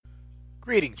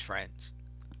Greetings, friends.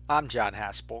 I'm John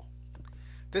Haspel.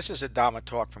 This is a Dhamma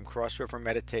talk from Cross River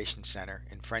Meditation Center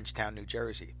in Frenchtown, New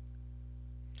Jersey.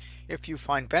 If you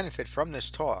find benefit from this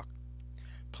talk,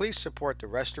 please support the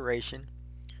restoration,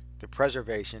 the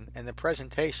preservation, and the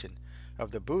presentation of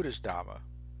the Buddha's Dhamma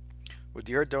with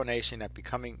your donation at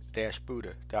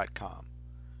becoming-buddha.com.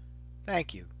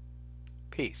 Thank you.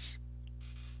 Peace.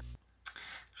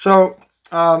 So,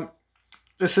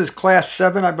 this is class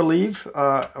 7, I believe,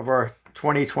 of our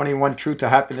 2021 Truth to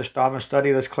Happiness Dhamma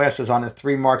study. This class is on the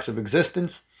 3 marks of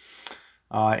existence.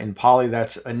 In Pali,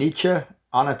 that's anicca,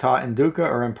 anatta, and dukkha,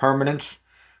 or impermanence,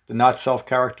 the not-self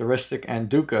characteristic, and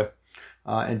dukkha.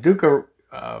 And dukkha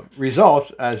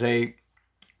results as a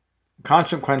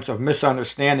consequence of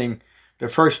misunderstanding the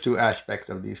first 2 aspects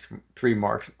of these 3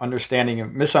 marks: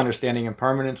 misunderstanding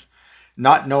impermanence,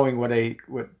 not knowing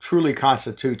what truly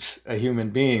constitutes a human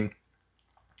being.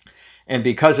 And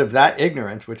because of that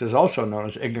ignorance, which is also known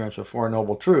as ignorance of Four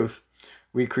Noble Truths,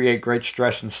 we create great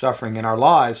stress and suffering in our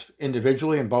lives,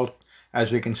 individually and both, as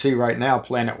we can see right now,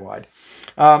 planet-wide.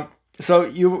 So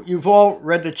you've all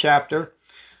read the chapter,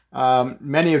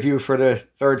 many of you for the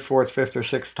 3rd, 4th, 5th, or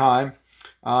 6th time.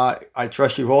 I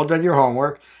trust you've all done your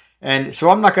homework. And so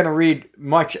I'm not going to read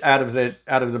much out of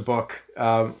the book.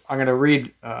 I'm going to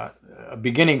read a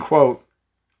beginning quote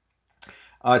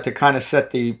to kind of set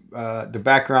the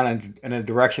background and a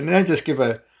direction, and then just give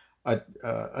a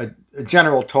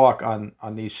general talk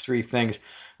on these 3 things.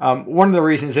 One of the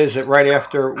reasons is that right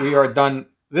after we are done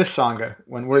this Sangha,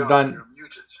 when we're done... You're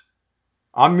muted.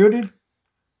 I'm muted?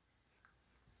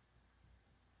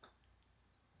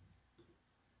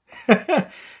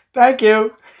 Thank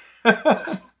you.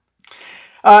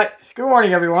 Good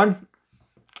morning, everyone.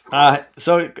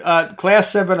 So class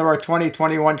 7 of our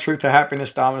 2021 Truth to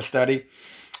Happiness Dhamma study.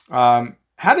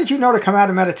 How did you know to come out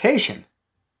of meditation?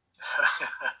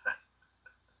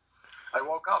 I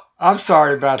woke up. I'm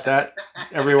sorry about that,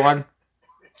 everyone.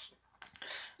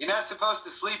 You're not supposed to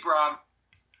sleep, Ram.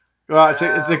 Well,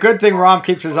 it's a good thing Ram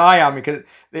keeps his eye on me, because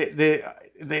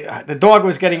the dog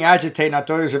was getting agitated and I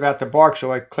thought he was about to bark,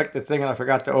 so I clicked the thing and I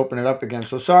forgot to open it up again.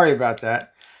 So sorry about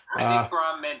that. I think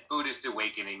Ram meant Buddhist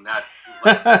awakening, not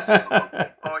like physical.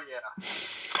 Oh, yeah.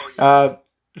 Oh, yeah.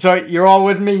 So you're all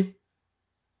with me?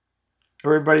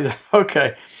 Everybody?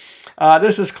 Okay.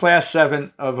 This is class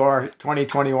 7 of our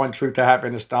 2021 Truth to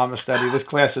Happiness Dhamma study. This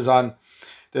class is on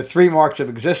the 3 marks of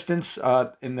existence.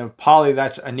 In the Pali,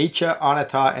 that's anicca,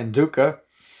 anatta, and dukkha.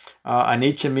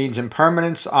 Anicca means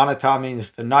impermanence, anatta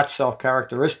means the not-self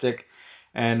characteristic,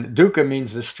 and dukkha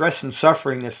means the stress and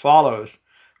suffering that follows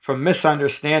from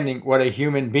misunderstanding what a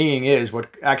human being is,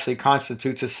 what actually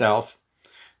constitutes a self.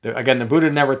 Again, the Buddha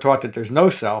never taught that there's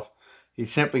no self. He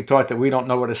simply taught that we don't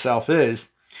know what a self is.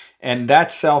 And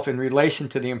that self, in relation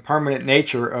to the impermanent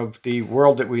nature of the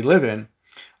world that we live in,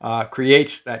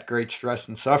 creates that great stress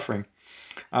and suffering.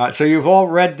 So you've all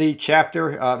read the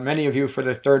chapter, many of you for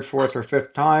the 3rd, 4th, or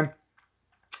 5th time.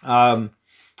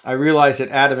 I realize that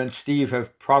Adam and Steve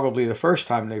have probably the first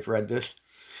time they've read this.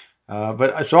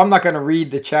 So I'm not going to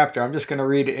read the chapter. I'm just going to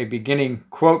read a beginning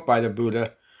quote by the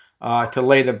Buddha to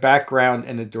lay the background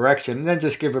and the direction, and then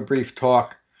just give a brief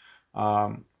talk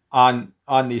on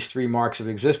these 3 marks of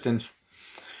existence.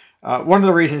 One of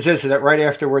the reasons is that right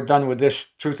after we're done with this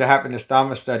Truth to Happiness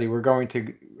Dhamma study, we're going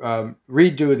to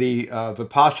redo the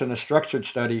Vipassana structured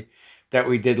study that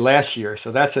we did last year.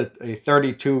 So that's a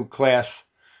 32 class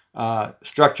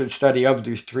structured study of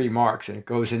these 3 marks, and it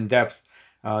goes in depth.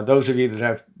 Those of you that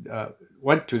have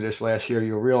went through this last year,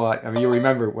 you'll realize. I mean, you'll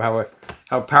remember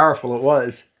how powerful it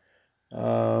was.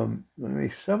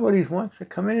 Somebody wants to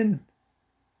come in.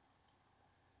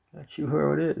 Not sure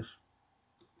who it is.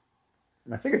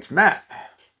 I think it's Matt.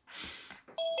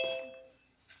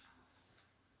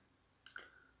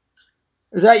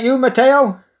 Is that you,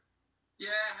 Matteo? Yeah,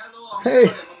 hello.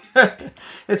 I'm sorry.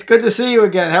 It's good to see you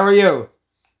again. How are you?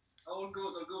 All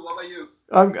good. What about you?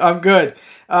 I'm good.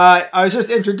 I was just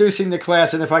introducing the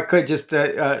class, and if I could, just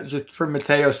for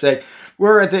Matteo's sake,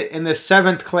 we're in the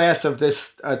 7th class of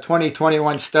this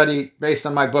 2021 study based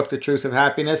on my book, The Truth of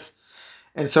Happiness.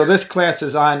 And so this class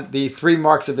is on the 3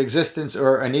 marks of existence,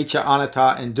 or anicca,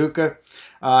 anatta, and dukkha.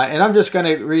 And I'm just going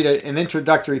to read an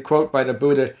introductory quote by the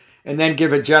Buddha and then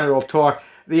give a general talk.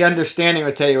 The understanding,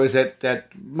 Matteo, is that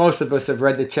most of us have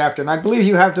read the chapter. And I believe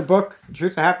you have the book,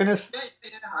 Truth of Happiness? Yeah.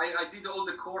 I did all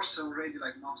the course already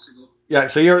like months ago. Yeah,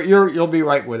 so you'll be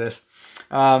right with us.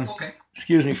 Okay.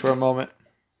 Excuse me for a moment.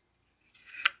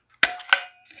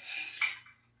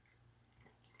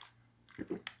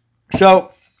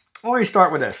 So, let me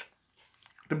start with this.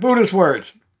 The Buddha's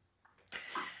words.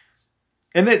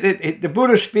 And the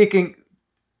Buddha speaking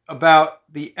about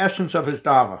the essence of his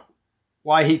Dhamma,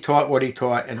 why he taught what he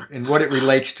taught, and what it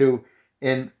relates to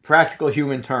in practical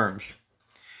human terms.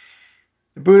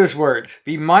 The Buddha's words,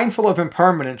 be mindful of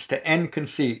impermanence to end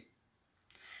conceit.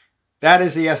 That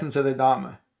is the essence of the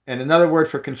Dhamma. And another word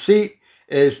for conceit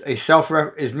is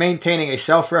maintaining a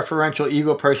self-referential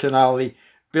ego personality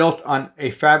built on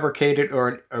a fabricated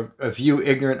or a view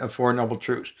ignorant of Four Noble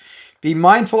Truths. Be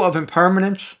mindful of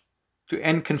impermanence to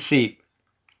end conceit.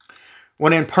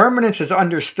 When impermanence is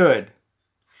understood,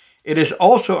 it is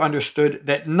also understood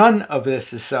that none of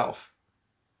this is self.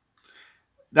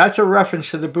 That's a reference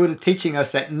to the Buddha teaching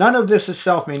us that none of this is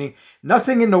self, meaning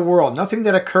nothing in the world, nothing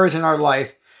that occurs in our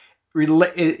life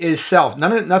is self.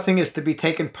 Nothing is to be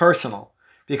taken personal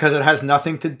because it has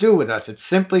nothing to do with us. It's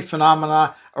simply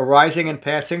phenomena arising and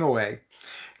passing away.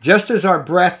 Just as our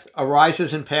breath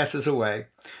arises and passes away,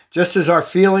 just as our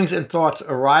feelings and thoughts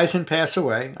arise and pass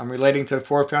away, I'm relating to the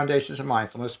four foundations of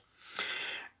mindfulness,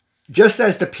 just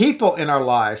as the people in our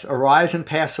lives arise and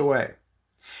pass away,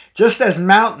 just as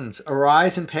mountains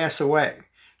arise and pass away,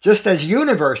 just as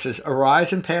universes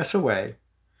arise and pass away,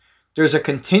 there's a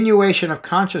continuation of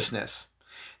consciousness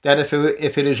that if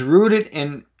it is rooted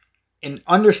in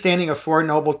understanding of Four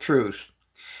Noble Truths,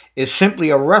 is simply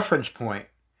a reference point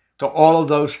to all of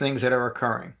those things that are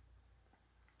occurring.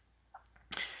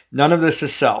 None of this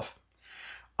is self.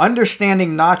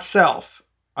 Understanding not self,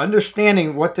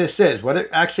 understanding what this is, what it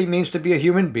actually means to be a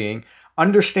human being,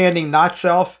 understanding not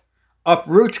self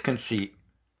uproots conceit.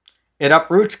 It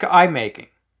uproots I-making.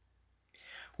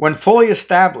 When fully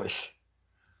established,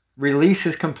 release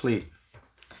is complete.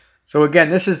 So again,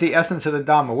 this is the essence of the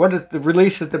Dhamma. What is the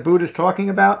release that the Buddha is talking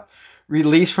about?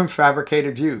 Release from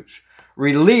fabricated views.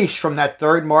 Release from that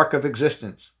third mark of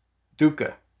existence,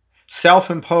 dukkha,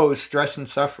 self-imposed stress and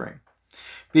suffering.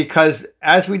 Because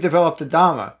as we develop the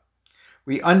Dhamma,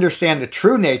 we understand the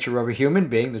true nature of a human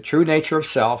being, the true nature of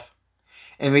self,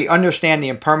 and we understand the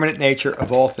impermanent nature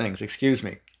of all things.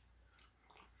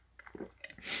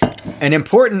 An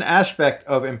important aspect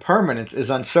of impermanence is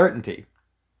uncertainty.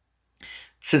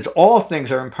 Since all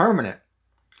things are impermanent,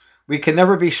 we can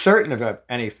never be certain about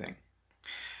anything.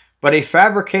 But a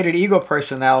fabricated ego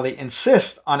personality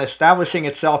insists on establishing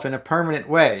itself in a permanent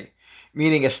way,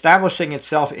 meaning establishing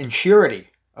itself in surety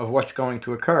of what's going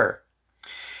to occur.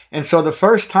 And so the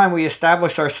first time we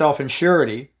establish ourselves in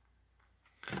surety,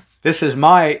 this is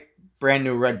my brand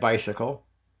new red bicycle,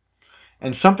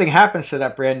 and something happens to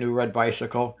that brand new red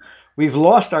bicycle, we've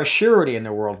lost our surety in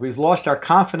the world. We've lost our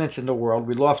confidence in the world.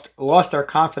 We've lost our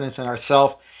confidence in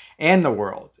ourselves and the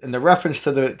world. And the reference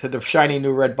to the shiny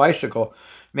new red bicycle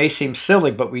may seem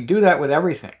silly, but we do that with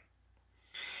everything.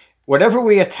 Whatever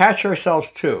we attach ourselves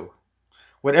to,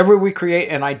 whatever we create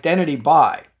an identity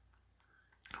by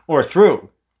or through,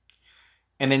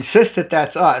 and insist that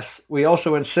that's us, we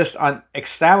also insist on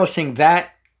establishing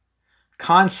that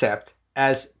concept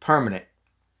as permanent.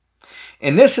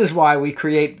 And this is why we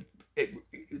create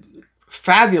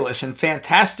fabulous and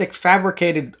fantastic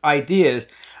fabricated ideas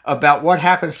about what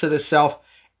happens to the self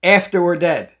after we're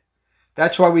dead.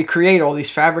 That's why we create all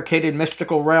these fabricated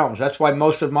mystical realms. That's why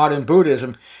most of modern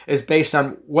Buddhism is based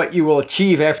on what you will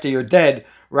achieve after you're dead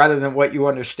rather than what you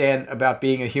understand about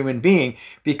being a human being,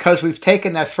 because we've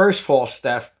taken that first false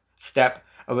step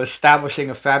of establishing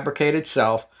a fabricated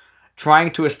self,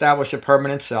 trying to establish a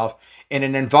permanent self in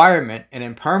an environment, an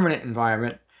impermanent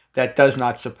environment that does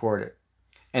not support it.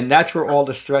 And that's where all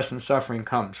the stress and suffering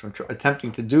comes from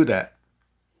attempting to do that.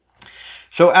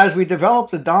 So as we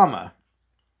develop the Dhamma,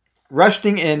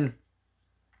 resting in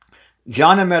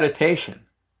jhana meditation,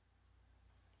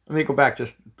 let me go back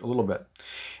just a little bit.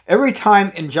 Every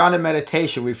time in jhana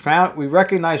meditation we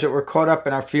recognize that we're caught up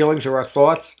in our feelings or our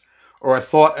thoughts, or a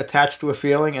thought attached to a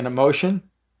feeling, an emotion,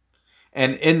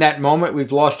 and in that moment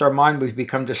we've lost our mind, we've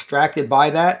become distracted by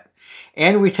that,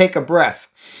 and we take a breath,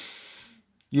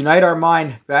 unite our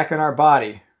mind back in our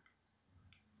body.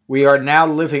 We are now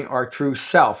living our true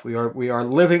self. We are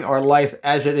living our life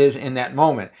as it is in that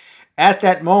moment. At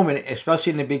that moment,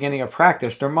 especially in the beginning of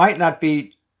practice, there might not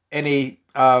be any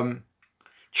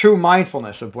true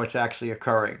mindfulness of what's actually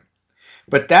occurring.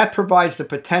 But that provides the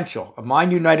potential. A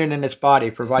mind united in its body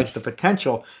provides the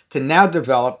potential to now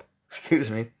develop,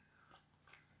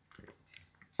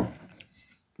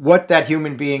 what that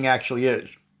human being actually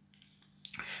is.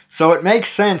 So it makes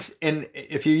sense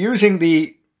if you're using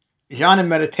the jhana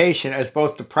meditation as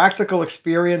both the practical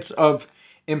experience of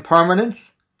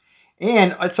impermanence,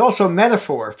 and it's also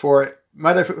metaphor for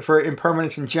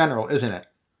impermanence in general, isn't it?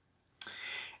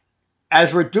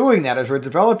 As we're doing that, as we're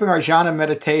developing our jhana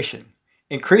meditation,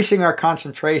 increasing our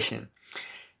concentration,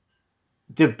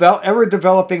 ever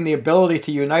developing the ability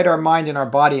to unite our mind and our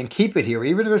body and keep it here,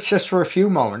 even if it's just for a few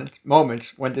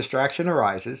moments when distraction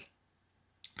arises,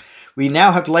 we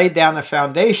now have laid down the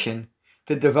foundation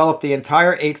to develop the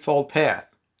entire Eightfold Path.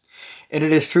 And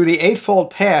it is through the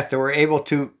Eightfold Path that we're able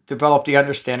to develop the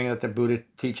understanding that the Buddha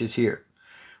teaches here.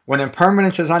 When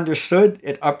impermanence is understood,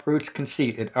 it uproots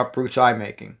conceit, it uproots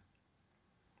I-making.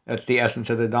 That's the essence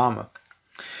of the Dhamma.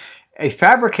 A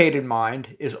fabricated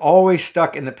mind is always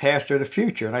stuck in the past or the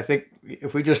future. And I think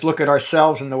if we just look at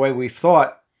ourselves and the way we've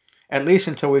thought, at least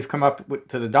until we've come up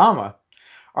to the Dhamma,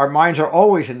 our minds are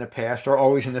always in the past or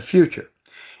always in the future.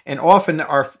 And often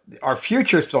our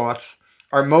future thoughts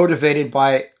are motivated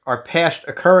by our past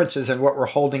occurrences and what we're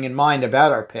holding in mind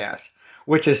about our past,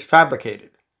 which is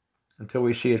fabricated until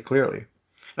we see it clearly.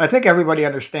 And I think everybody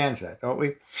understands that, don't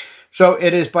we? So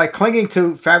it is by clinging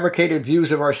to fabricated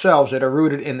views of ourselves that are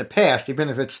rooted in the past, even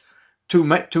if it's two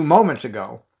moments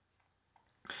ago.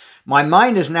 My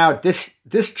mind is now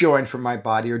disjoined from my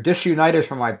body or disunited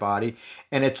from my body,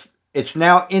 and it's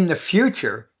now in the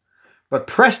future, but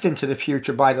pressed into the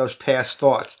future by those past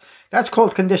thoughts. That's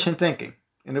called conditioned thinking,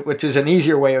 which is an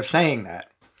easier way of saying that.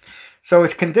 So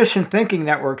it's conditioned thinking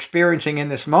that we're experiencing in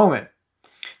this moment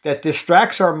that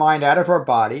distracts our mind out of our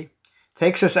body,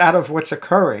 takes us out of what's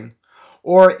occurring,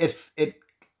 or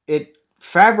it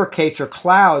fabricates or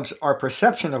clouds our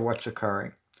perception of what's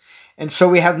occurring. And so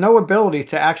we have no ability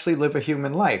to actually live a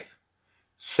human life,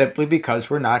 simply because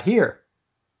we're not here.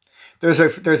 There's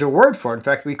a word for it. In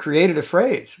fact, we created a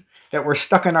phrase that we're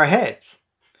stuck in our heads.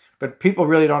 But people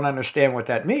really don't understand what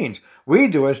that means. We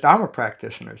do as Dhamma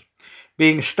practitioners.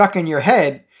 Being stuck in your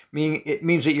head, it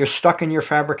means that you're stuck in your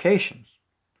fabrications.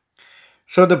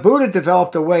 So the Buddha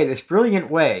developed a way, this brilliant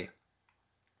way,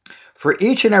 for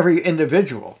each and every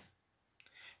individual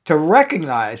to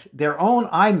recognize their own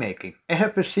I-making.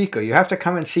 Ehipassiko, you have to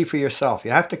come and see for yourself.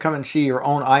 You have to come and see your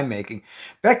own I-making.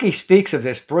 Becky speaks of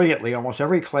this brilliantly almost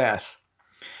every class.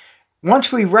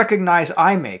 Once we recognize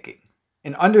I-making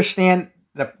and understand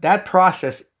that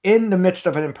process in the midst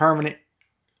of an impermanent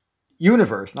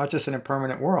universe, not just an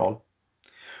impermanent world,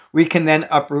 we can then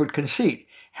uproot conceit.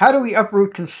 How do we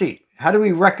uproot conceit? How do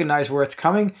we recognize where it's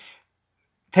coming?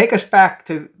 Take us back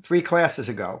to 3 classes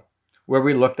ago, where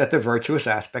we looked at the virtuous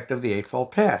aspect of the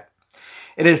Eightfold Path.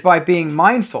 It is by being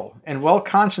mindful and well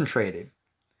concentrated,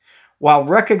 while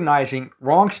recognizing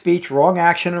wrong speech, wrong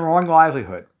action, and wrong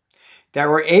livelihood, that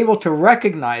we're able to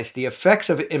recognize the effects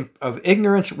of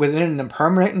ignorance within an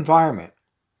impermanent environment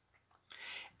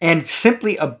and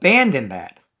simply abandon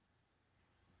that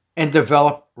and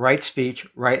develop right speech,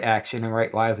 right action, and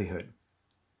right livelihood.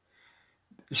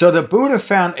 So the Buddha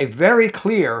found a very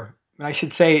clear, and I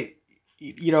should say,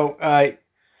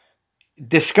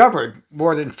 discovered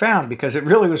more than found, because it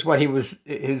really was what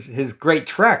his great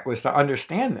trek was to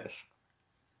understand this.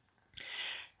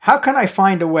 How can I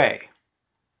find a way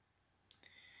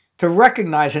to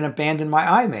recognize and abandon my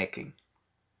I-making?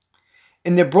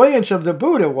 And the brilliance of the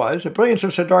Buddha the brilliance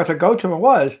of Siddhartha Gautama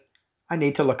was, I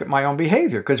need to look at my own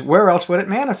behavior, because where else would it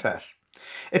manifest?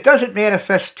 It doesn't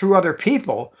manifest through other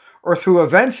people or through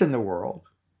events in the world.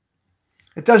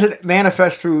 It doesn't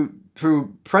manifest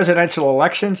through presidential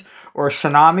elections or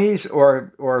tsunamis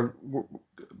or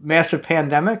massive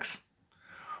pandemics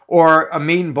or a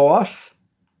mean boss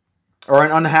or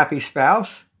an unhappy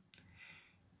spouse.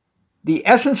 The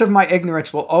essence of my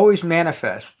ignorance will always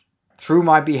manifest through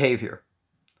my behavior.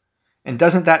 And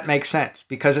doesn't that make sense?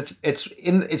 Because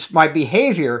it's my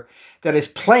behavior that is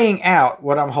playing out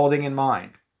what I'm holding in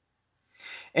mind.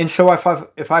 And so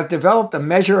if I've developed a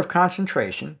measure of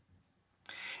concentration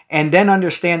and then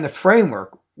understand the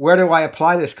framework, where do I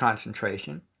apply this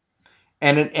concentration?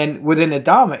 And within the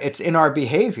Dhamma, it's in our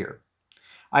behavior.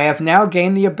 I have now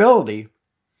gained the ability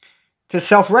to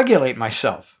self-regulate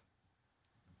myself.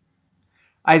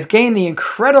 I've gained the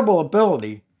incredible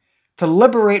ability to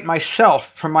liberate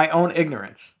myself from my own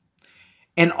ignorance.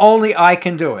 And only I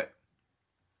can do it.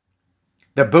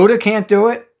 The Buddha can't do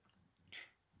it.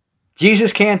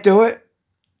 Jesus can't do it.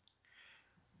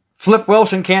 Flip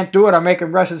Wilson can't do it. I'm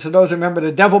making reference to those who remember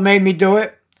the devil made me do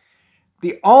it.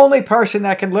 The only person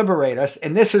that can liberate us,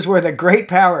 and this is where the great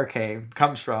power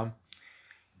comes from,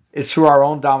 is through our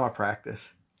own Dhamma practice.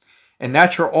 And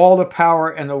that's where all the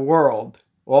power in the world,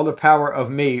 all the power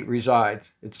of me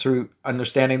resides. It's through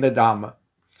understanding the Dhamma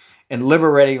and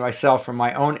liberating myself from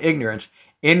my own ignorance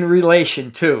in relation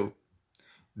to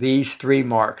these 3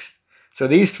 marks. So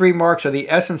these 3 marks are the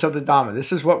essence of the Dhamma.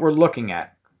 This is what we're looking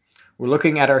at. We're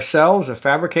looking at ourselves, a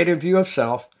fabricated view of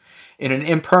self, in an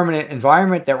impermanent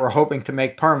environment that we're hoping to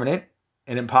make permanent,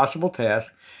 an impossible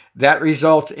task. that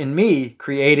results in me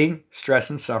creating stress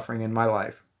and suffering in my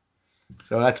life.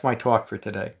 So that's my talk for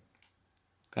today.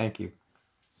 Thank you.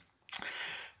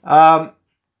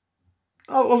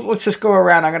 Let's just go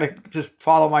around. I'm going to just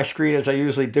follow my screen as I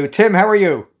usually do. Tim, how are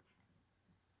you?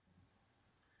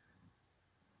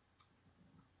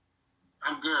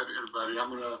 I'm good, everybody. I'm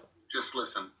going to just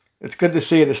listen. It's good to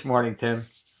see you this morning, Tim.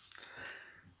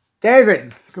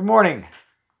 David, good morning.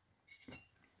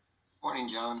 Morning,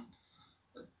 John.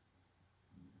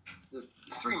 The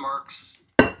three marks,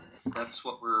 that's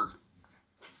what we're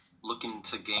looking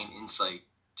to gain insight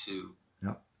to.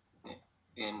 Yep.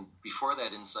 And before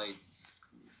that insight,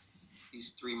 these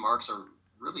three marks are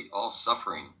really all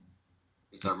suffering.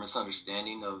 It's our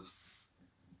misunderstanding of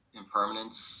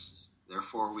impermanence.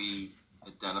 Therefore, we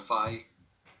identify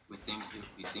with things that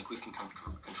we think we can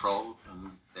control,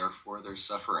 and therefore there's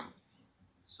suffering.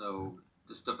 So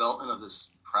this development of this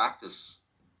practice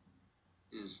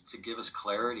is to give us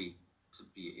clarity to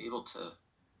be able to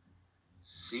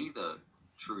see the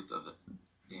truth of it.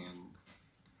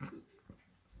 And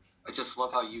I just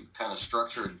love how you kind of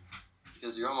structured,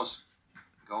 because you're almost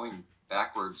going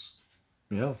backwards.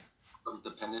 Yeah. From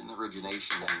dependent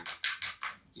origination,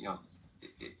 and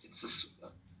it's this.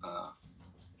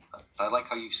 I like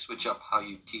how you switch up how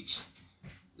you teach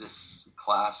this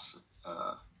class,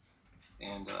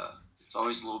 and it's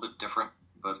always a little bit different.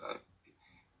 But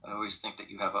I always think that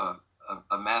you have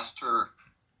a master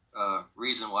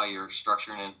reason why you're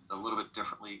structuring it a little bit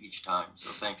differently each time. So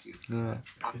thank you.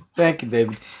 Thank you,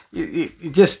 David.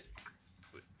 You just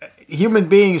human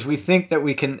beings. We think that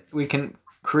we can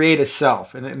create a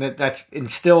self, and that's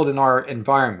instilled in our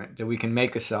environment, that we can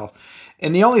make a self.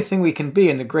 And the only thing we can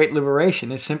be in the great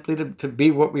liberation is simply to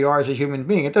be what we are as a human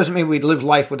being. It doesn't mean we live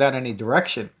life without any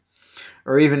direction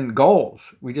or even goals.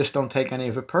 We just don't take any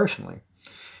of it personally.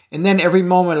 And then every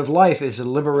moment of life is a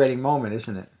liberating moment,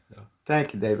 isn't it? So,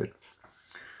 thank you, David.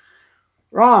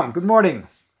 Ram, good morning.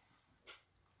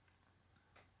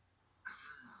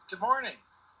 Good morning.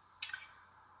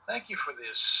 Thank you for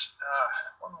this.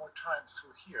 One more time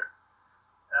through here.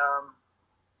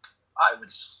 I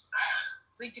was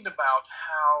thinking about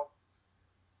how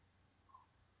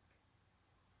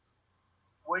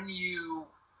when you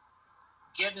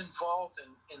get involved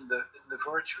in the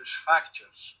virtuous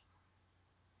factors,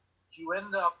 you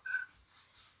end up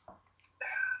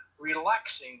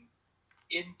relaxing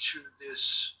into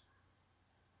this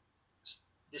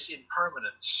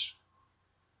impermanence.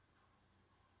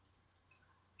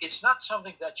 It's not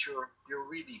something that you're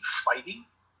really fighting.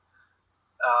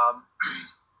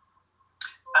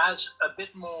 As a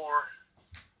bit more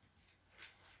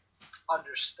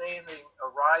understanding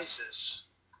arises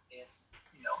in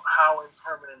how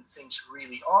impermanent things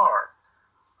really are,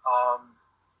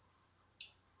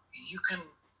 you can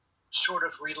sort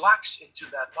of relax into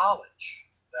that knowledge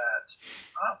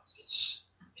that it's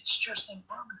just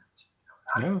impermanent.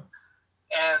 Yeah.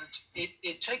 And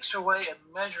it takes away a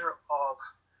measure of,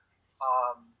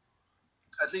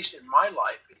 at least in my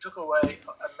life, it took away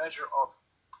a measure of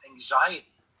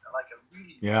anxiety, like a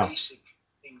really basic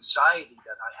anxiety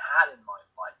that I had in my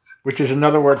life. Which is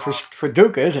another word for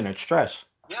dukkha, isn't it? Stress.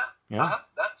 Yeah. Yeah.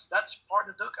 That's part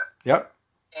of dukkha. Yep.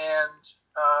 And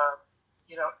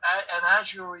and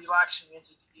as you're relaxing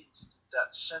into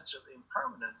that sense of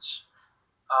impermanence,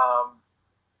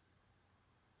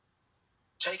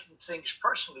 taking things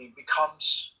personally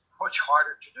becomes much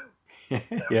harder to do.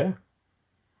 Yeah.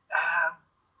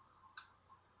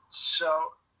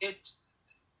 So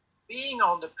being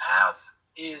on the path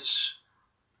is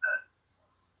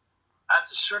at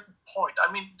a certain point.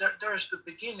 I mean, there's the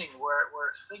beginning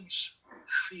where things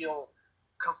feel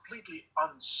completely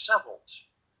unsettled,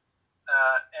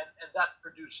 and that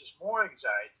produces more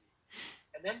anxiety.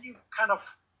 And then you kind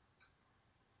of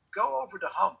go over the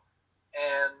hump,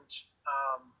 and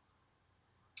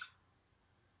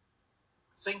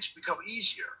things become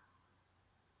easier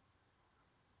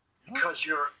because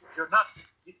you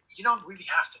don't really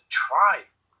have to try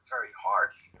very hard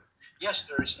here. Yes,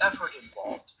 there is effort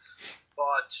involved,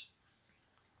 but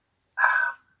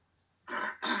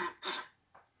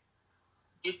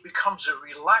it becomes a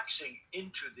relaxing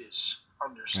into this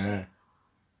understanding,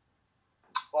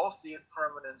 both the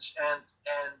impermanence and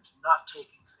not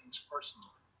taking things personally,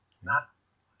 not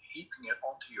heaping it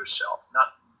onto yourself,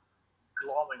 not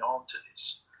glomming onto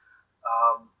this.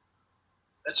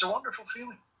 It's a wonderful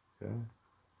feeling. Yeah.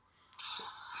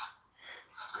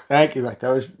 Thank you, Mike.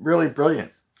 That was really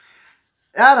brilliant.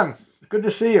 Adam, good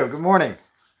to see you. Good morning.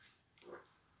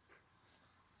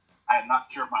 I'm not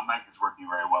sure if my mic is working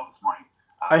very well this morning.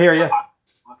 I hear you. I'm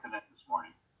listening this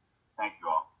morning. Thank you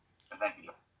all. And thank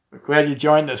you. Glad you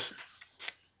joined us.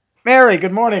 Mary,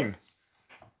 good morning.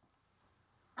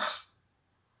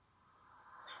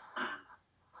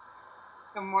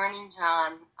 Good morning,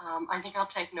 John. I think I'll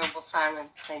take noble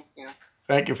silence. Thank you.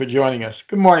 Thank you for joining us.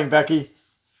 Good morning, Becky.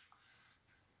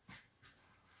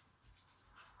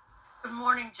 Good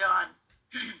morning, John.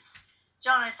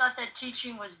 John, I thought that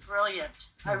teaching was brilliant.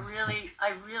 I really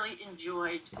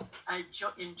enjoyed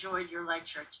your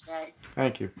lecture today.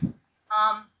 Thank you.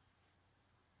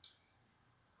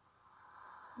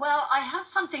 Well, I have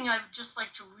something I would just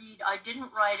like to read. I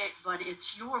didn't write it, but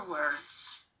it's your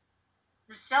words.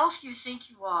 The self you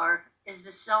think you are is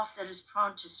the self that is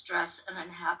prone to stress and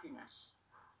unhappiness.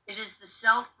 It is the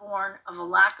self born of a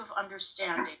lack of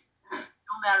understanding.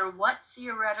 No matter what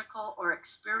theoretical or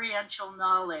experiential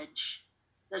knowledge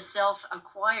the self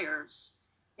acquires,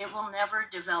 it will never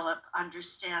develop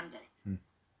understanding.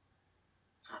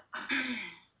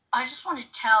 I just want to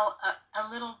tell a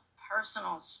little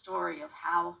personal story of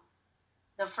how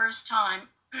the first time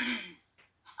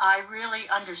I really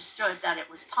understood that it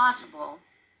was possible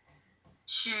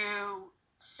to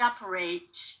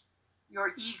separate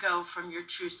your ego from your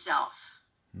true self.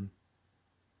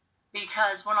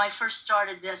 Because when I first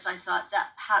started this, I thought,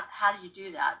 that how do you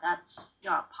do that? That's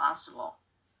not possible.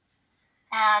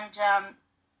 And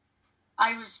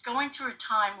I was going through a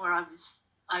time where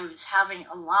I was having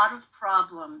a lot of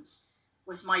problems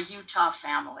with my Utah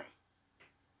family.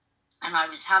 And I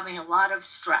was having a lot of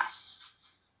stress.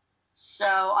 So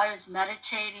I was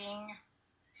meditating,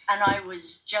 and I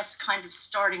was just kind of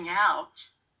starting out.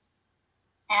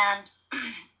 And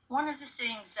one of the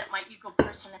things that my ego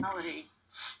personality,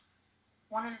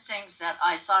 one of the things that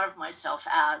I thought of myself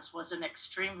as was an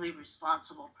extremely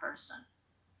responsible person.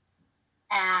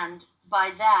 And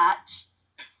by that,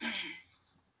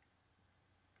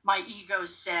 my ego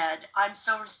said, I'm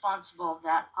so responsible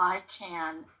that I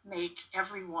can make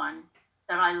everyone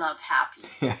that I love happy.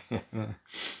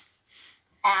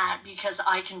 And because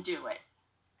I can do it.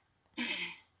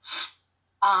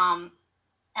 And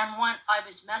when I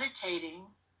was meditating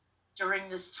during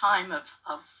this time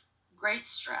of great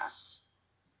stress,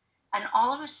 and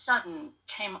all of a sudden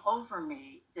came over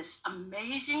me this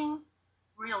amazing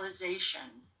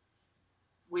realization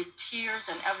with tears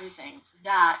and everything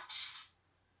that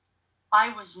I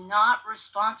was not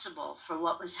responsible for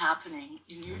what was happening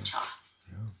in Utah.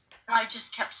 And I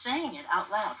just kept saying it out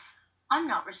loud. I'm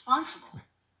not responsible.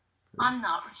 I'm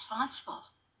not responsible.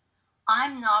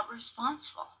 I'm not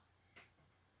responsible.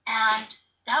 And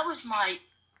that was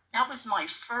my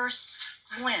first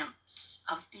glimpse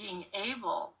of being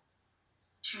able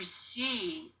to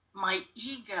see my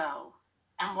ego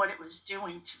and what it was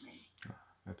doing to me.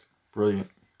 That's brilliant.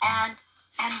 And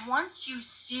once you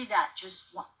see that,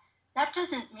 that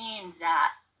doesn't mean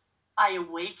that I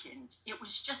awakened. It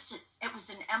was just it was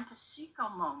an empasico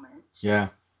moment. Yeah.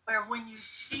 Where when you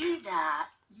see that,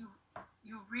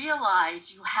 you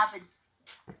realize you have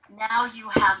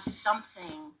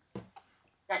something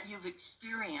that you've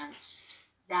experienced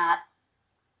that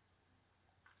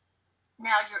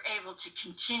now you're able to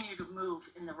continue to move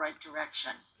in the right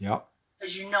direction. Yep.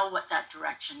 Because you know what that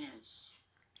direction is.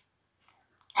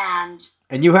 And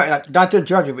you had, not to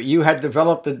interrupt you, but you had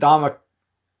developed the Dhamma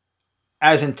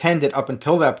as intended up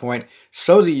until that point,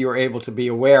 so that you were able to be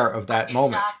aware of that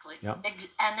moment. Exactly. Yep.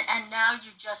 And now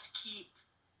you just keep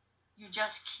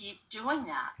doing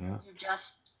that. Yeah.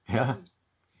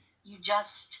 You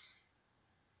just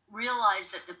realize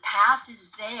that the path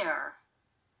is there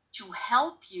to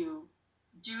help you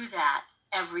do that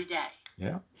every day.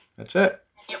 Yeah, that's it.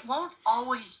 It won't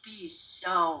always be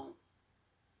so,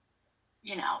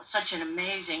 such an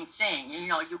amazing thing.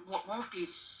 You won't be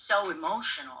so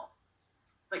emotional,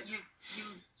 but you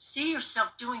see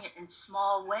yourself doing it in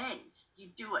small ways. You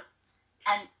do it.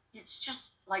 And it's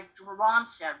just like Ron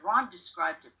said, Ron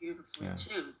described it beautifully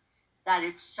too, that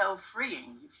it's so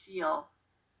freeing.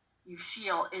 You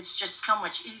feel it's just so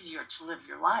much easier to live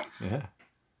your life. Yeah.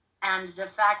 And the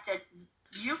fact that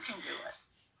you can do it.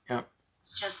 Yeah.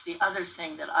 It's just the other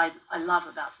thing that I love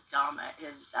about the Dhamma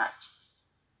is that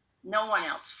no one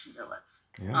else can do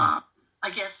it. Yeah. I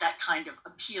guess that kind of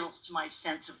appeals to my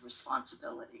sense of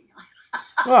responsibility.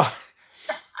 Well,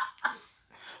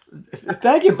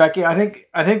 thank you, Becky. I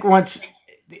think once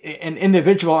an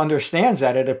individual understands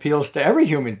that, it appeals to every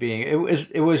human being.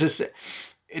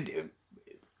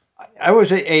 I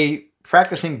was a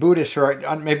practicing Buddhist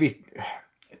for maybe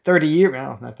 30 years.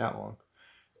 No, not that long.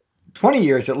 20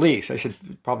 years at least. I should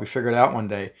probably figure it out one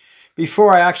day.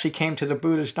 Before I actually came to the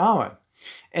Buddhist Dhamma.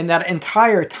 And that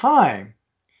entire time,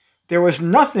 there was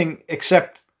nothing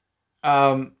except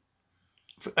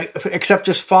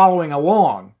just following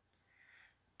along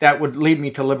that would lead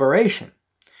me to liberation.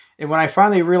 And when I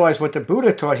finally realized what the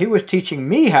Buddha taught, he was teaching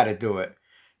me how to do it.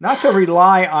 Not to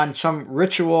rely on some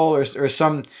ritual or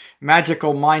some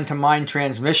magical mind-to-mind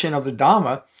transmission of the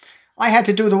Dhamma. I had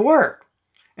to do the work.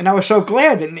 And I was so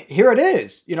glad that here it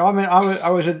is. You know, I mean,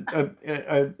 I was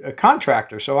a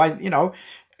contractor. So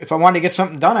if I wanted to get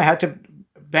something done, I had to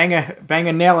bang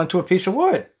a nail into a piece of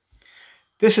wood.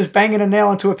 This is banging a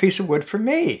nail into a piece of wood for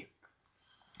me.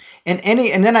 And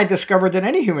then I discovered that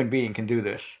any human being can do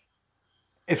this.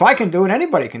 If I can do it,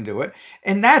 anybody can do it.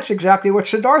 And that's exactly what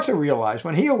Siddhartha realized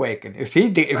when he awakened. If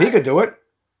he could do it,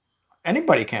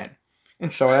 anybody can.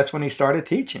 And so that's when he started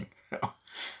teaching.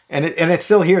 And it's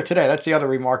still here today. That's the other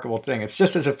remarkable thing. It's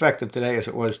just as effective today as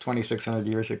it was 2,600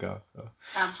 years ago. So.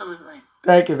 Absolutely.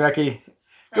 Thank you, Becky.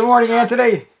 Good morning,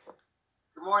 Anthony.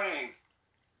 Good morning.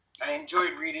 I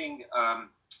enjoyed reading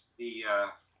the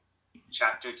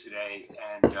chapter today,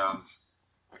 and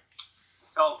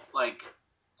felt like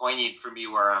poignant for me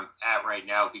where I'm at right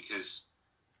now, because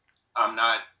I'm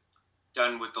not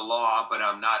done with the law, but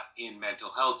I'm not in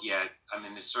mental health yet. I'm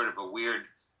in this sort of a weird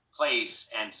place,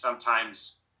 and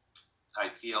sometimes I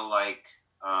feel like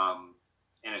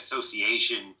an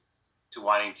association to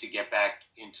wanting to get back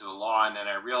into the law, and then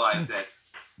I realized that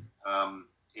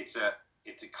it's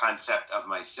a concept of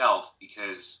myself,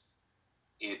 because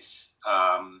it's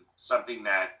something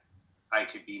that I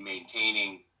could be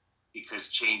maintaining, because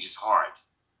change is hard,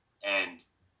 and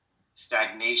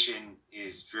stagnation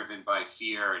is driven by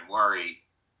fear and worry,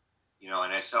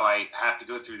 and so I have to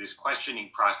go through this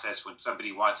questioning process when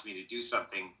somebody wants me to do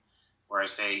something, where I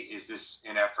say, is this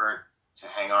an effort to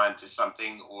hang on to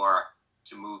something or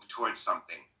to move towards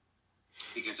something?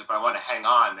 Because if I want to hang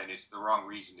on, then it's the wrong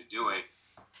reason to do it.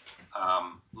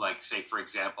 Like, say, for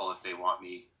example, if they want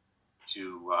me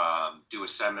to do a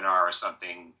seminar or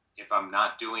something, if I'm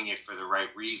not doing it for the right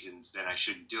reasons, then I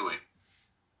shouldn't do it.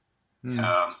 And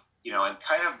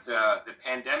kind of the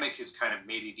pandemic has kind of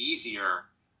made it easier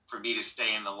for me to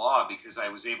stay in the law, because I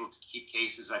was able to keep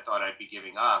cases I thought I'd be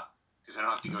giving up, because I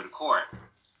don't have to go to court.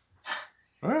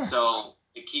 So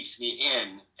it keeps me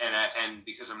in, and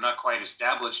because I'm not quite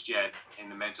established yet in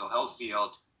the mental health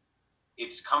field,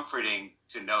 it's comforting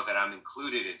to know that I'm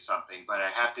included in something, but I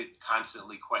have to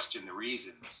constantly question the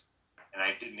reasons. And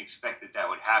I didn't expect that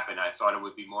would happen. I thought it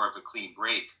would be more of a clean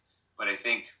break, but I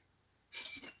think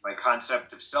my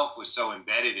concept of self was so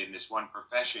embedded in this one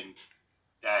profession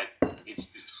that it's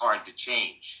just hard to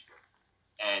change.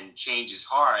 And change is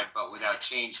hard, but without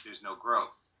change, there's no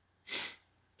growth.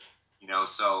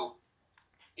 So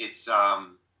it's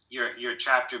your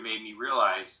chapter made me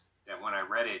realize that when I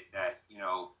read it, that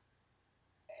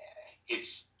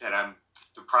it's that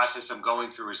the process I'm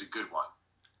going through is a good one.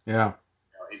 Yeah,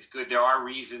 it's good. There are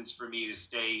reasons for me to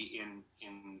stay in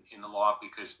the law,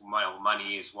 because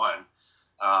money is one.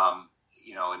 And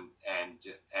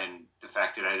the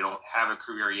fact that I don't have a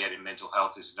career yet in mental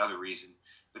health is another reason.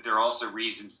 But there are also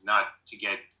reasons not to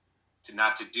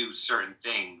do certain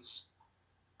things,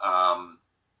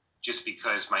 just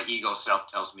because my ego self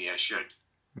tells me I should.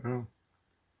 Mm-hmm.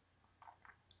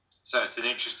 So it's an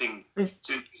interesting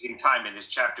time, and this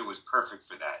chapter was perfect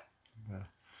for that. Yeah.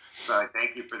 So I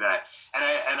thank you for that, and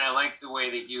I like the way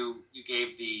that you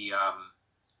gave the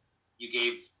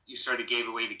you sort of gave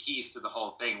away the keys to the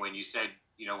whole thing when you said,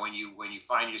 when you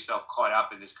find yourself caught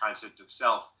up in this concept of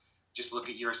self, just look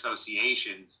at your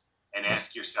associations and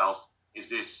ask yourself, is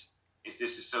this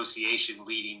association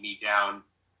leading me down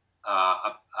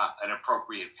an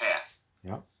appropriate path?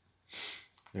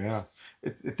 Yeah.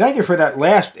 Thank you for that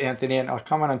last, Anthony, and I'll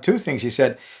comment on two things you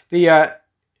said.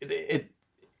 It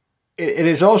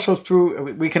is also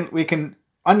through we can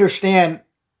understand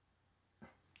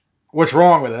what's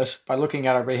wrong with us by looking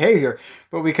at our behavior,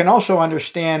 but we can also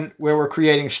understand where we're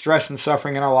creating stress and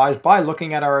suffering in our lives by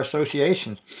looking at our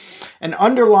associations. An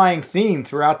underlying theme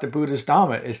throughout the Buddha's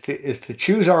Dhamma is to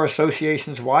choose our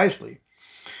associations wisely,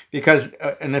 because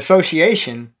an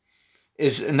association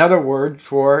is another word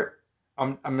for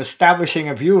I'm establishing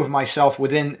a view of myself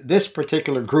within this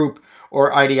particular group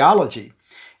or ideology,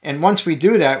 and once we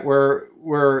do that, we're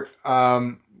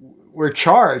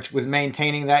charged with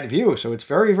maintaining that view. So it's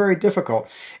very, very difficult,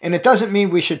 and it doesn't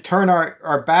mean we should turn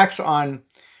our backs on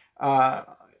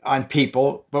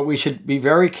people, but we should be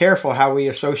very careful how we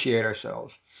associate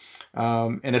ourselves.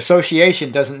 An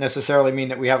association doesn't necessarily mean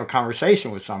that we have a conversation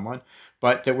with someone,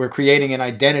 but that we're creating an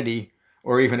identity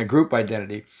or even a group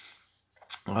identity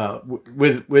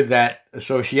with that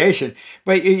association.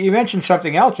 But you mentioned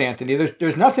something else, Anthony.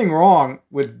 There's nothing wrong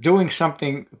with doing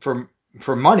something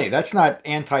for money. That's not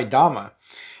anti-Dhamma.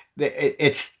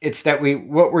 It's that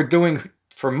what we're doing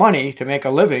for money to make a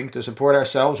living, to support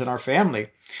ourselves and our family,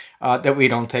 that we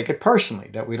don't take it personally,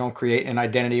 that we don't create an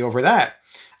identity over that.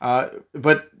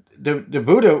 But the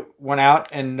Buddha went out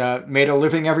and made a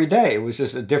living every day. It was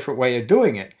just a different way of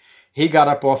doing it. He got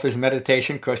up off his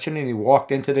meditation cushion and he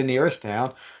walked into the nearest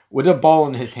town with a bowl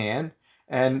in his hand,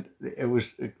 and it was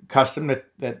custom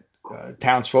that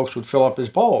townsfolk would fill up his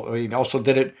bowl. He also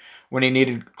did it when he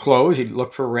needed clothes. He'd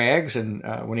look for rags, and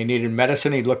when he needed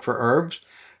medicine, he'd look for herbs.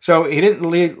 So he didn't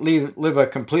live a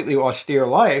completely austere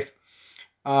life,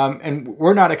 and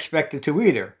we're not expected to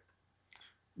either.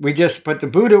 But the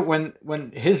Buddha,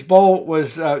 when his bowl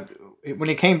was, when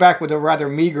he came back with a rather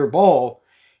meager bowl,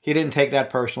 he didn't take that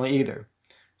personally either.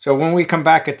 So when we come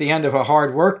back at the end of a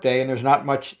hard work day and there's not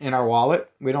much in our wallet,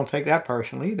 we don't take that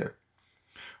personally either.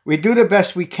 We do the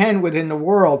best we can within the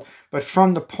world, but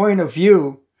from the point of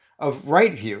view of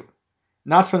right view,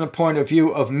 not from the point of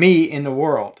view of me in the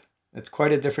world. It's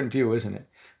quite a different view, isn't it?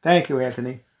 Thank you,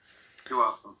 Anthony. You're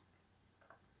welcome.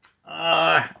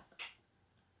 I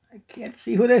can't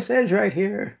see who this is right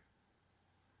here.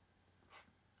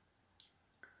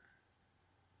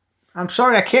 I'm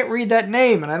sorry, I can't read that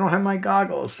name, and I don't have my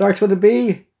goggles. Starts with a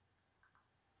B.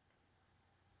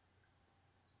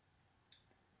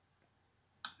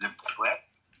 Brett?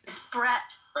 It's Brett.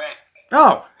 Brett.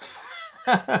 Oh.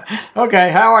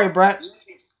 Okay, how are you, Brett?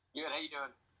 Good, how you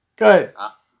doing? Good.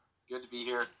 Good to be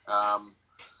here.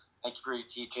 Thank you for your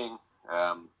teaching.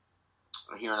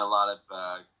 We're hearing a lot of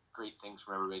great things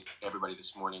from everybody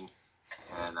this morning,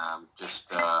 and just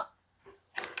to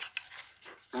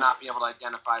not be able to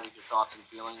identify with your thoughts and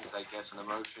feelings, I guess, and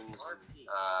emotions,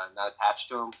 and not attached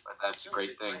to them, but that's a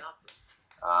great thing.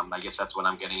 I guess that's what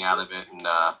I'm getting out of it, and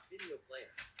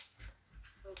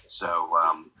so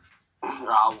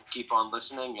I'll keep on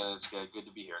listening, and it's good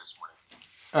to be here this morning.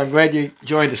 I'm glad you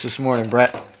joined us this morning,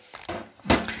 Brett.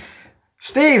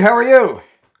 Steve, how are you?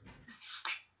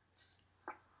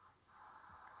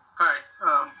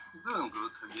 Hi, doing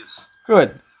good, I guess.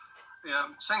 Good. Yeah,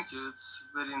 thank you. It's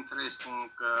very interesting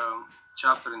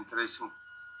chapter, interesting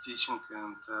teaching,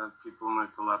 and people make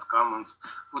a lot of comments.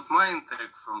 What my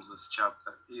intake from this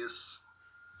chapter is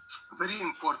very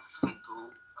important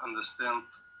to understand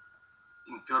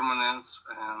impermanence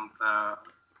and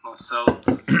non-self,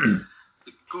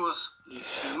 because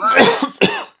if you not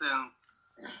understand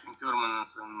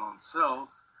impermanence and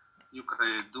non-self, you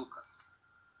create dukkha.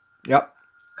 Yep.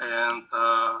 And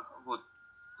what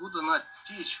Buddha not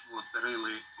teach what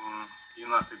really you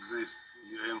not exist,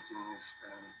 your emptiness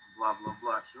and blah blah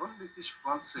blah. He only teach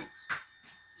one thing: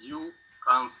 you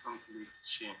constantly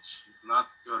change, not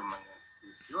permanent.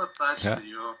 If you attach to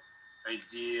your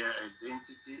idea,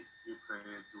 identity, you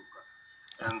create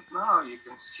dukkha. And now you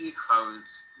can see how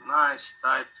it's nice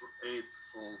tied to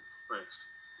eightfold ways.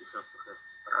 You have to have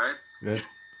right view.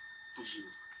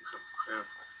 You have to have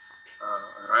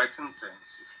right intent.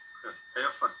 You have to have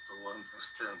effort to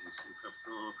understand this. You have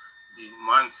to be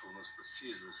mindfulness to see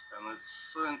this, and it's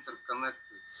so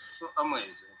interconnected. It's so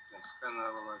amazing. It's kind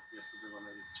of like yesterday when I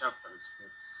read chapter.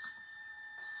 It's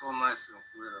so nice and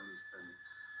clear understanding.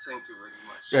 Thank you very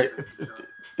much.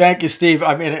 Thank you, Steve.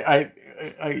 I mean,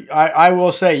 I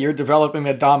will say you're developing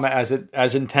the Dhamma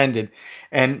as intended,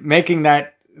 and making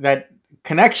that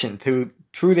connection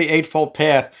through the Eightfold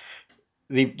Path,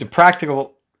 the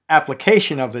practical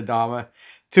application of the Dhamma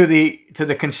to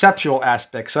the conceptual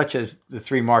aspects, such as the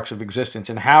three marks of existence,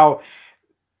 and how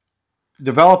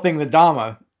developing the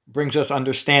Dhamma brings us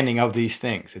understanding of these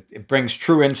things. It brings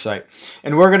true insight.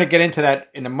 And we're going to get into that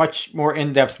in a much more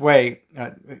in-depth way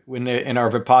in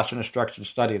our Vipassana structured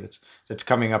study that's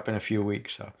coming up in a few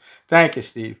weeks. So thank you,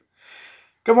 Steve.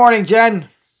 Good morning, Jen.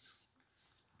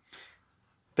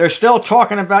 They're still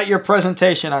talking about your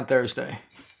presentation on Thursday.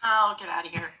 Oh, get out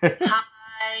of here.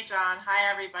 Hi, John.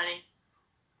 Hi, everybody.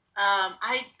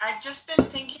 I've just been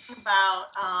thinking about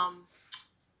a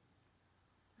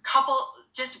couple,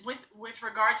 just with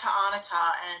regard to anatta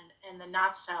and the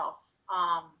not self,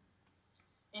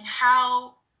 and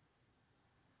how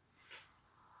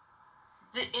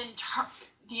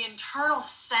the internal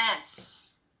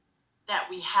sense that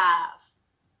we have,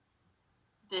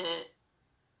 the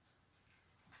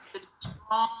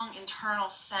strong internal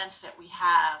sense that we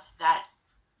have that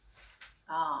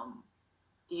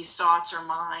these thoughts are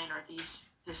mine, or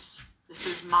this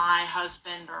is my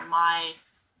husband, or my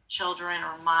children,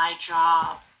 or my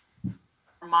job,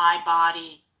 or my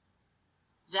body.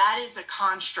 That is a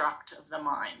construct of the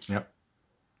mind. Yep.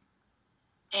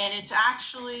 And it's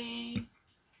actually,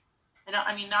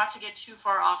 I mean, not to get too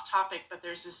far off topic, but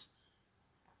there's this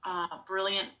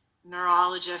brilliant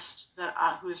neurologist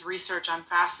whose research I'm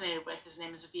fascinated with. His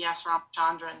name is V.S.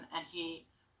 Ramachandran, and he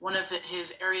one of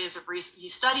his areas of research, he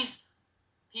studies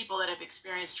people that have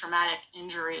experienced traumatic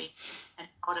injury and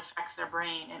how it affects their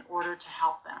brain in order to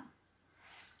help them.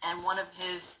 And one of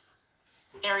his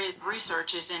areas of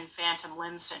research is in phantom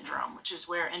limb syndrome, which is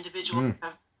where individuals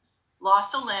have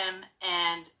lost a limb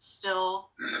and still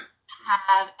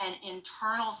have an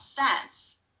internal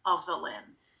sense of the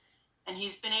limb. And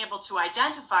he's been able to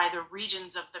identify the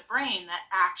regions of the brain that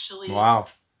actually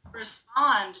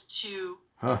respond to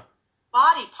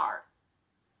body part.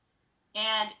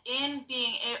 And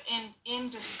in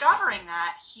discovering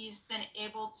that, he's been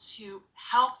able to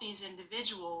help these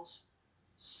individuals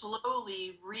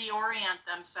slowly reorient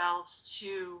themselves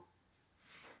to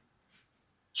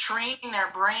training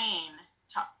their brain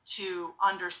to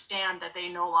understand that they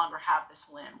no longer have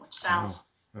this limb, which sounds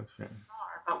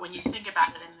bizarre. But when you think about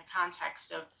it in the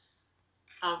context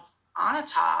of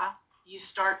anatta, you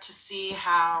start to see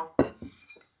how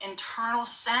internal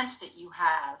sense that you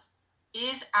have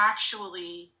is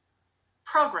actually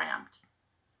programmed.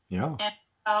 Yeah. And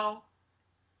so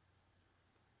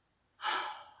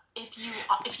if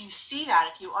you see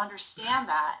that, if you understand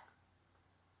that,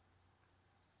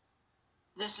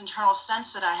 this internal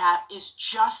sense that I have is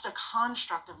just a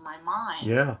construct of my mind.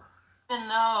 Yeah. Even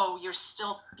though you're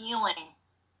still feeling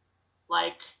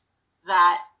like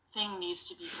that thing needs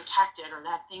to be protected or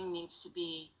that thing needs to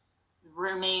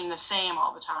remain the same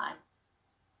all the time,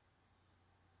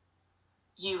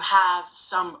 you have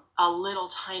a little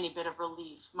tiny bit of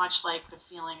relief, much like the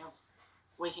feeling of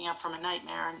waking up from a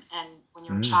nightmare and when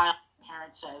you're a child, the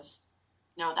parent says,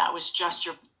 no, that was just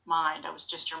your mind. That was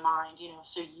just your mind,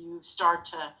 so you start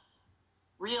to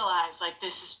realize like,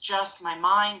 this is just my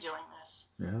mind doing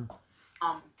this. Yeah.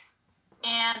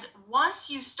 And once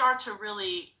you start to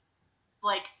really,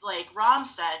 like Ram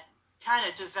said, kind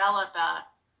of develop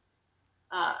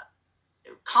a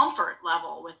comfort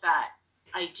level with that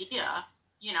idea,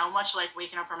 much like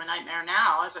waking up from a nightmare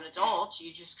now as an adult,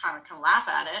 you just kind of can laugh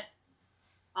at it.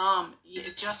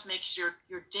 It just makes your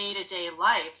day-to-day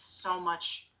life so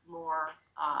much more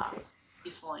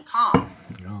peaceful and calm.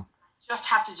 Yeah. Just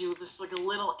have to do this like a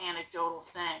little anecdotal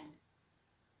thing,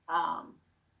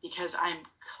 because I'm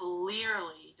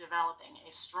clearly developing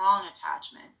a strong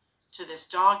attachment to this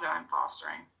dog that I'm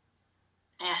fostering,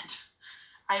 and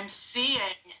I'm seeing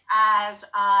as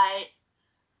I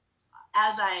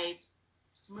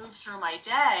move through my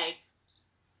day,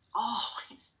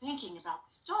 he's thinking about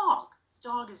this dog. This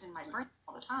dog is in my brain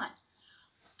all the time.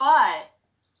 But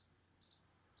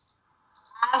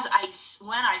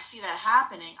when I see that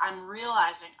happening, I'm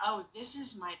realizing, this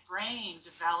is my brain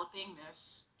developing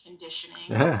this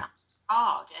conditioning around the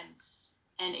dog,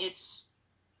 and it's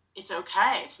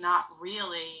okay. It's not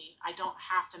really. I don't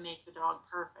have to make the dog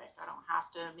perfect. I don't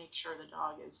have to make sure the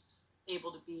dog is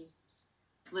able to be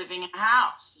living in a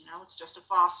house. It's just a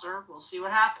foster. We'll see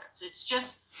what happens. It's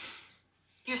just,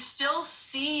 you still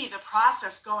see the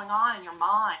process going on in your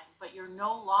mind, but you're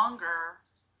no longer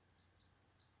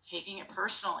taking it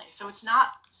personally. So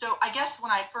I guess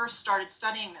when I first started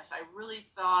studying this, I really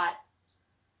thought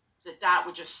that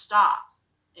would just stop.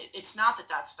 It's not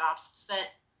that stops. It's that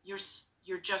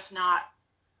you're just not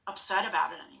upset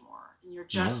about it anymore. And you're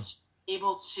just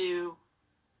able to,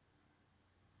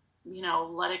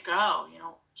 let it go,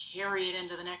 carry it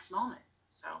into the next moment.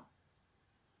 So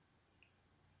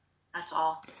that's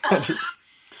all.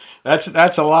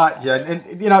 That's a lot, Jen.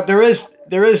 And there is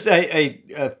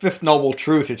a fifth noble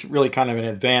truth. It's really kind of an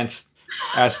advanced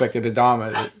aspect of the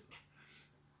Dhamma.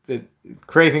 That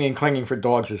craving and clinging for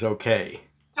dogs is okay.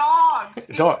 Dogs,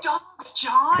 it's dogs,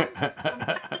 John. I'm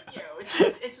telling you,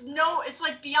 it's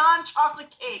like beyond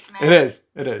chocolate cake, man.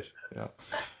 It is. Yeah.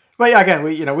 But yeah, again,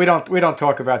 we don't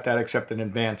talk about that except in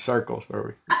advanced circles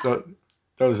where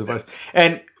those of us,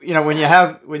 and when you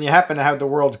happen to have the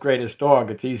world's greatest dog,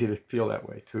 it's easy to feel that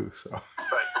way too. So,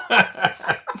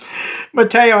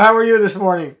 Matteo, how are you this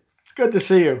morning? It's good to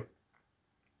see you.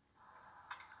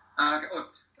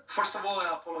 First of all,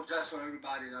 I apologize for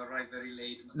everybody that arrived very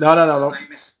late. No.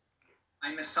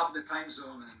 I messed up the time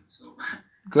zone, and so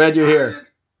glad you're here.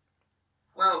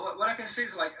 Well, what I can say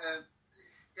is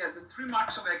the 3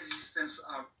 marks of existence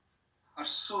are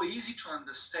so easy to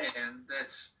understand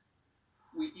that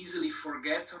we easily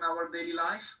forget on our daily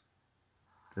life.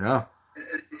 Yeah.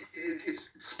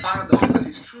 It's paradox, but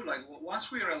it's true. Like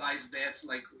once we realize that,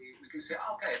 like we can say,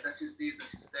 okay, this is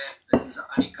this is that, that is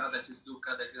anicca, this is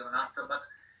dukkha, this is anatta. But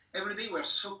every day we're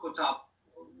so caught up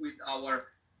with our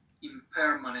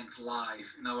impermanent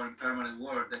life in our impermanent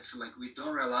world that's like we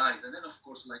don't realize, and then of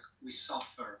course like we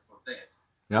suffer for that.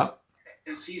 Yeah. So,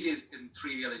 as easy and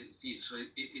trivial it is, so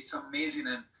it's amazing,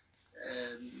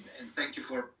 and thank you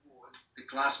for the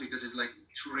class, because it's like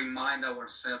to remind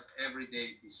ourselves every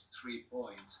day these 3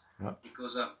 points,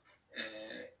 because it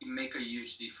make a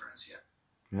huge difference.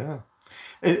 Yeah.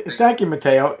 Thank you,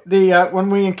 Matteo. The when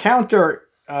we encounter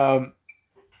an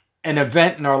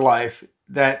event in our life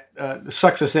that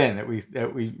sucks us in,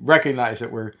 that we recognize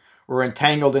that we're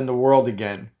entangled in the world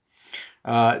again,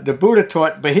 the Buddha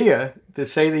taught Bahiya to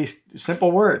say these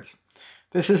simple words: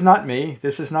 "This is not me.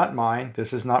 This is not mine.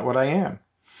 This is not what I am."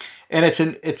 And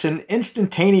it's an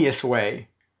instantaneous way,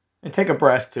 and take a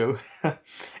breath too.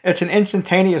 It's an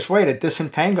instantaneous way to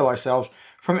disentangle ourselves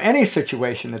from any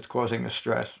situation that's causing us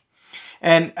stress.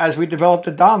 And as we develop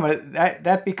the Dhamma,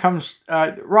 that becomes,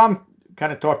 Ram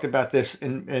kind of talked about this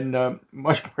in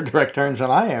much more direct terms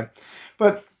than I am.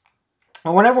 But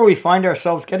whenever we find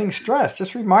ourselves getting stressed,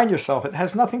 just remind yourself it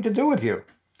has nothing to do with you.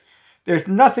 There's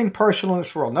nothing personal in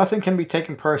this world. Nothing can be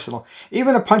taken personal.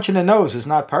 Even a punch in the nose is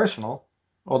not personal,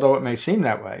 although it may seem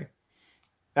that way.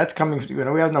 That's coming,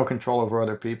 we have no control over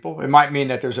other people. It might mean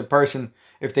that there's a person,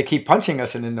 if they keep punching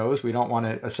us in the nose, we don't want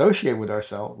to associate with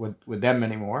ourselves, with them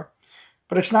anymore.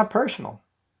 But it's not personal.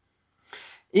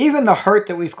 Even the hurt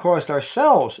that we've caused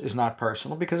ourselves is not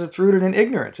personal because it's rooted in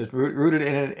ignorance. It's rooted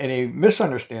in a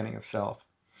misunderstanding of self.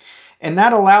 And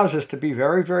that allows us to be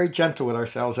very, very gentle with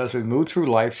ourselves as we move through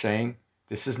life saying,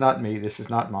 this is not me, this is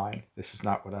not mine, this is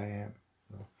not what I am.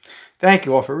 So, thank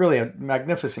you all for really a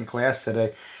magnificent class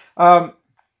today.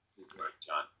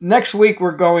 Next week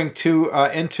we're going to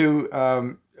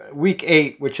into week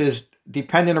 8, which is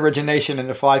dependent origination and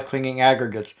the 5 clinging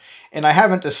aggregates. And I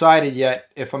haven't decided yet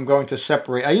if I'm going to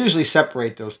separate. I usually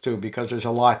separate those two because there's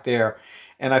a lot there.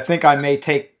 And I think I may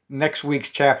take next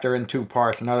week's chapter in 2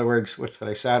 parts. In other words, what's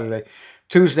today, Saturday?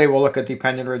 Tuesday we'll look at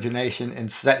dependent origination,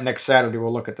 and next Saturday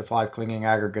we'll look at the 5 clinging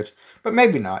aggregates. But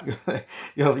maybe not.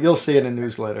 You'll see in the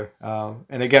newsletter.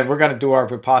 And again, we're going to do our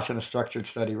Vipassana structured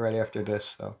study right after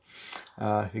this. So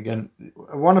again,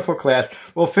 a wonderful class.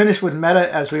 We'll finish with metta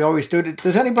as we always do.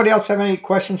 Does anybody else have any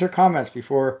questions or comments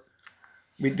before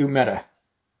we do metta?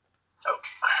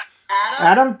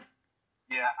 Adam?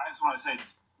 Yeah, I just want to say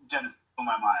Jen has blown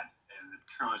my mind in the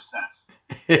truest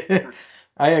sense.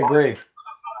 I agree.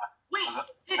 Wait,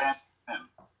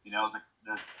 you know,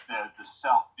 the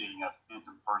self being a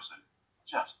phantom person,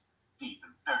 just deep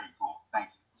and very cool. Thank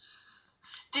you.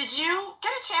 did you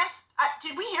get a chance?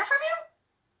 Did we hear from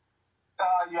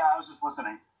you? Yeah, I was just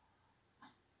listening.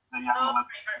 So, yeah, right.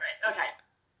 Okay.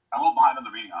 I'm a little behind on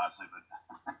the reading, honestly, but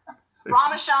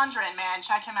Ramachandran, man,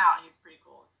 check him out. He's pretty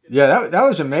cool. Yeah, that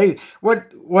was amazing.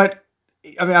 What?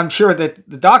 I mean, I'm sure that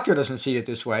the doctor doesn't see it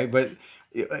this way, but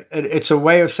it's a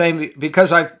way of saying,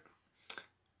 because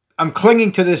I'm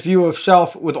clinging to this view of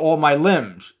self with all my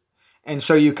limbs, and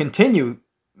so you continue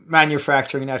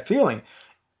manufacturing that feeling.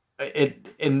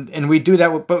 And we do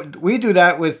that, but we do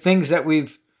that with things that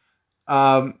we've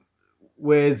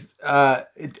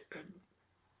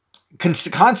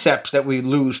concepts that we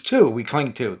lose too. We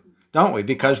cling to, don't we?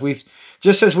 Because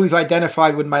just as we've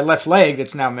identified with my left leg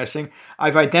that's now missing,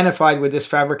 I've identified with this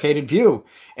fabricated view.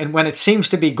 And when it seems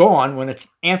to be gone, when it's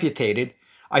amputated,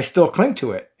 I still cling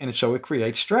to it. And so it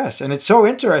creates stress. And it's so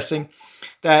interesting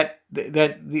that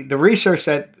the research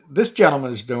that this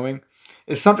gentleman is doing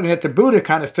is something that the Buddha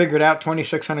kind of figured out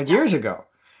 2,600 years ago.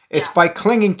 It's by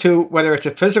clinging to, whether it's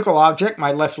a physical object,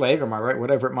 my left leg or my right,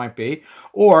 whatever it might be,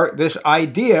 or this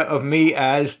idea of me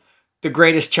as the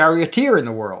greatest charioteer in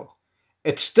the world.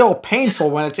 It's still painful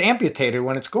when it's amputated,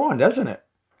 when it's gone, doesn't it?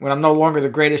 When I'm no longer the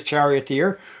greatest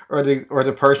charioteer or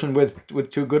the person with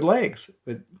 2 good legs.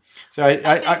 So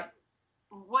I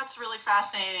what's really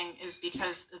fascinating is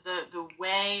because the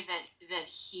way that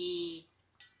he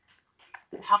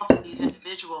helped these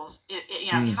individuals,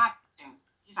 he's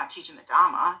not teaching the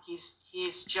Dhamma.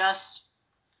 He's just,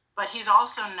 but he's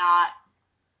also not,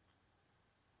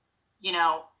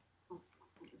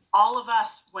 all of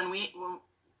us, when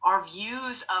our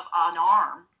views of an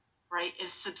arm, right,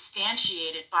 is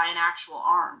substantiated by an actual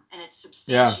arm, and it's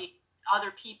substantiated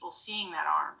other people seeing that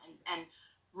arm and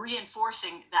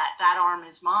reinforcing that arm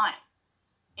is mine.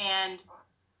 And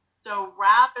so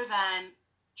rather than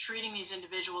treating these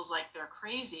individuals like they're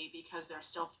crazy because they're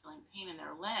still feeling pain in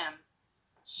their limb,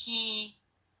 he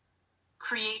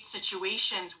creates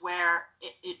situations where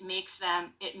it makes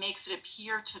it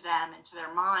appear to them and to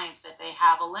their minds that they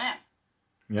have a limb.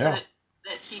 Yeah.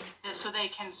 So they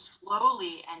can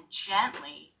slowly and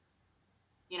gently,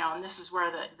 and this is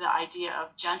where the idea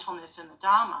of gentleness in the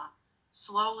Dhamma,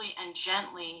 slowly and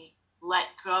gently let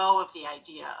go of the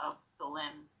idea of the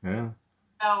limb. Yeah.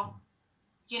 So,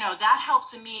 that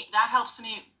helps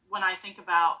me when I think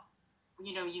about,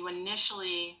 you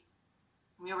initially,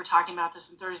 we were talking about this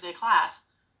in Thursday class,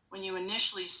 when you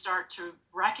initially start to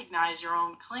recognize your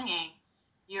own clinging,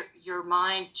 your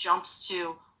mind jumps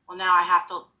to, well, now I have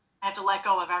to let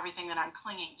go of everything that I'm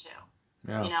clinging to.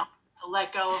 Yeah. You know, to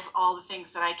let go of all the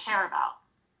things that I care about.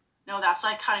 No, that's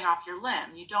like cutting off your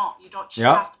limb. You don't just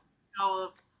Yep. have to let go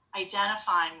of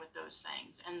identifying with those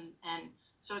things. And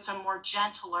so it's a more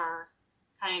gentler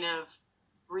kind of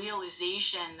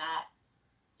realization that,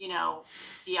 you know,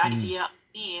 the idea of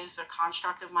me is a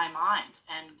construct of my mind,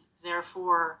 and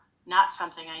therefore not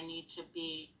something I need to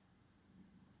be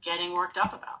getting worked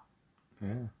up about.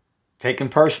 Yeah. Taken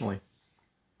personally.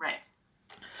 Right.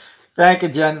 Thank you,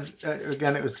 Jen.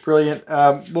 Again, it was brilliant.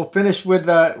 We'll finish with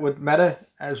metta,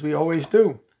 as we always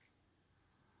do.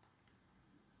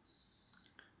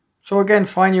 So again,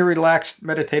 find your relaxed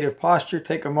meditative posture.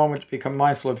 Take a moment to become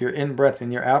mindful of your in-breath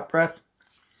and your out-breath.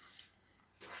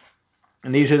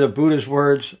 And these are the Buddha's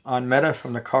words on metta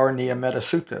from the Karaniya Metta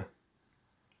Sutta.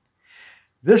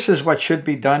 This is what should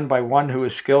be done by one who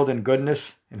is skilled in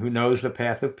goodness and who knows the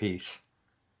path of peace.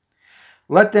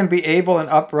 Let them be able and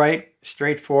upright,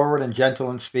 straightforward and gentle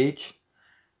in speech,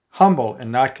 humble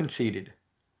and not conceited,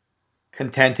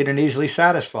 contented and easily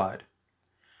satisfied,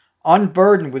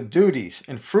 unburdened with duties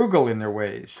and frugal in their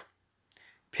ways,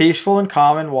 peaceful and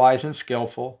calm and wise and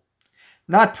skillful,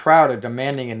 not proud or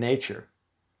demanding in nature.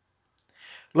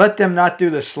 Let them not do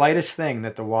the slightest thing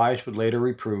that the wise would later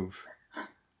reprove.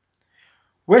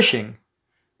 Wishing,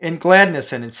 in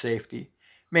gladness and in safety,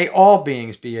 may all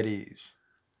beings be at ease.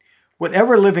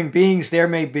 Whatever living beings there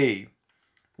may be,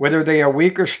 whether they are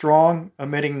weak or strong,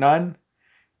 omitting none,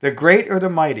 the great or the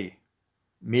mighty,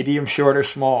 medium, short, or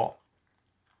small,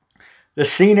 the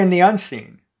seen and the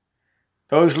unseen,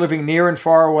 those living near and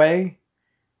far away,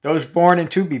 those born and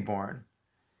to be born,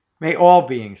 may all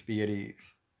beings be at ease.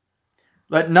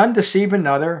 Let none deceive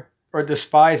another or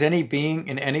despise any being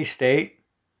in any state.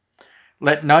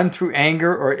 Let none through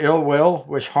anger or ill will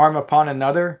wish harm upon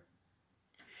another.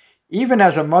 Even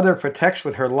as a mother protects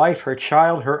with her life her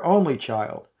child, her only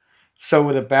child, so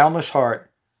with a boundless heart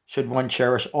should one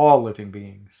cherish all living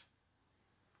beings.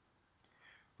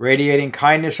 Radiating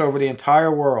kindness over the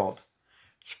entire world,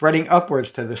 spreading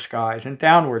upwards to the skies and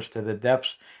downwards to the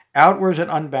depths, outwards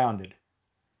and unbounded,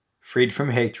 freed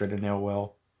from hatred and ill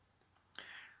will.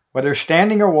 Whether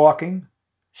standing or walking,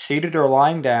 seated or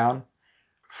lying down,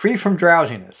 free from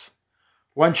drowsiness,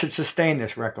 one should sustain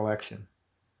this recollection.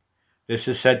 This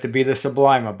is said to be the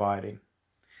sublime abiding.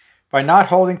 By not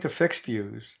holding to fixed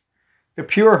views, the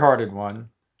pure-hearted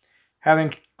one,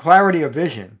 having clarity of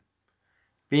vision,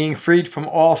 being freed from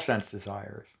all sense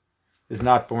desires, is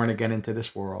not born again into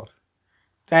this world.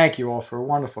 Thank you all for a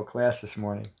wonderful class this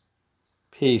morning.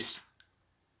 Peace.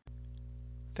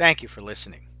 Thank you for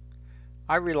listening.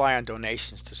 I rely on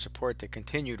donations to support the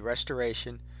continued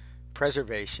restoration,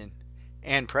 preservation,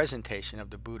 and presentation of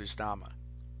the Buddha's Dhamma.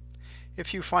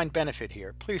 If you find benefit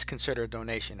here, please consider a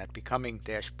donation at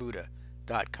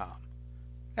becoming-buddha.com.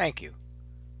 Thank you.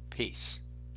 Peace.